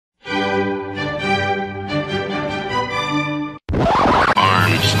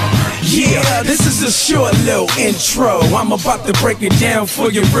Just a short little intro. I'm about to break it down for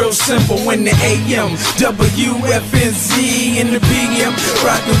you real simple. In the AM, WFNZ in the BM,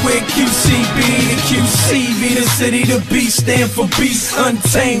 rockin' with QCB. The QCB, the city, the B stand for beast,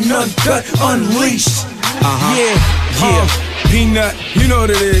 untamed, uncut, unleashed. Yeah. Peanut, you know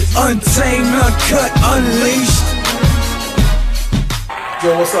what it is. Untamed, uncut, unleashed.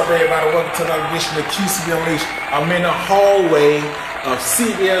 Yo, what's up, everybody? Welcome to another edition of QCB Unleashed. I'm in the hallway of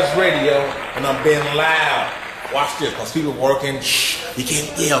CBS Radio, and I'm being loud. Watch this, because people working. Shh, you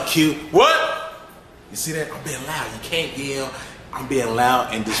can't yell, Q. What? You see that? I'm being loud. You can't yell. I'm being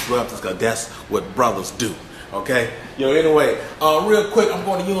loud and disruptive, because that's what brothers do. Okay? Yo, anyway, real quick, I'm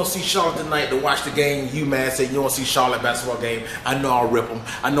going to UNC Charlotte tonight to watch the game. UMass at UNC Charlotte basketball game. I know I'll rip them.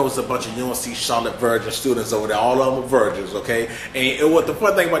 I know it's a bunch of UNC Charlotte virgin students over there. All of them are virgins, okay? And what the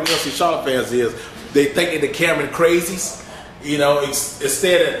fun thing about UNC Charlotte fans is they think they're the Cameron crazies. You know,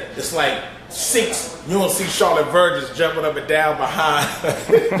 instead of, it's like 6 UNC Charlotte virgins jumping up and down behind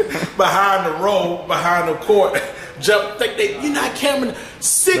behind the row, behind the court. Think you're not Cameron.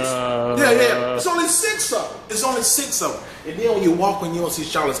 6. Yeah. It's only 6 of them. It's only 6 of them. And then when you walk on UNC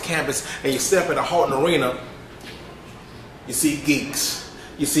Charlotte's campus and you step in the Houghton Arena, you see geeks.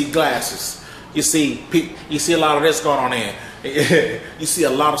 You see glasses. You see a lot of this going on in. You see a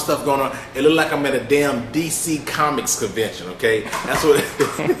lot of stuff going on. It looks like I'm at a damn DC Comics convention. Okay, that's what.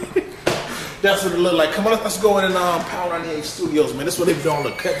 That's what it look like. Come on, let's go in and Power 98 Studios, man. That's what they do on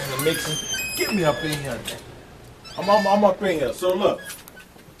the cutting and mixing. Get me up in here, man. I'm up in here. So look,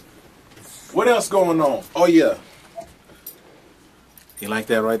 what else going on? Oh yeah, you like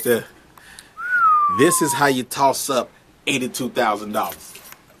that right there? This is how you toss up $82,000.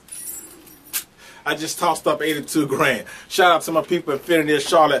 I just tossed up 82 grand. Shout out to my people in Infinity of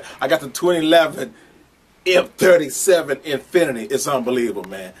Charlotte. I got the 2011 M37 Infinity. It's unbelievable,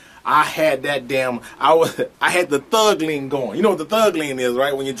 man. I had that damn. I had the thug lean going. You know what the thug lean is,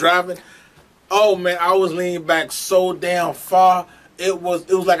 right? When you're driving. Oh man, I was leaning back so damn far. It was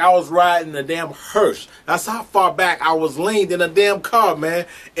like I was riding a damn hearse. That's how far back I was leaned in a damn car, man.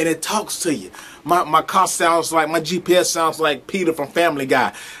 And it talks to you. My car sounds like, my GPS sounds like Peter from Family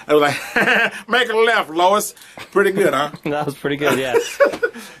Guy. I was like, make a left, Lois. Pretty good, huh? That was pretty good, yeah.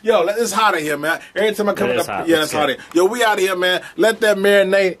 Yo, it's hot in here, man. Every time I come up, yeah, it's hot in here. Yo, we out of here, man. Let that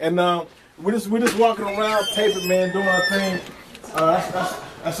marinate, and we're just walking around, taping, man, doing our thing.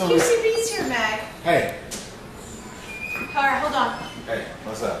 That's all. QCB's here, Mag. Hey. Alright, hold on. Hey,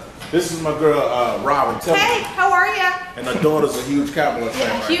 what's up? This is my girl, Robin. Hey, how are ya? And her daughter's a huge Cowboys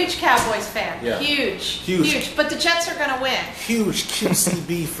fan, right? Huge Cowboys fan. Yeah. Huge. But the Jets are gonna win. Huge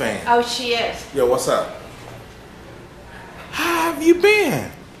QCB fan. Oh, she is. Yo, what's up? How have you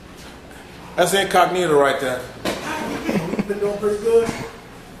been? That's incognito right there. How have you been? You been doing pretty good?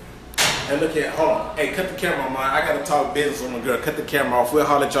 And look here, hold on. Hey, cut the camera on, man. I gotta talk business with my girl. Cut the camera off. We'll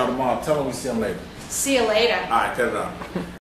holler at y'all tomorrow. Tell them we see them later. See you later. All right, cut it off.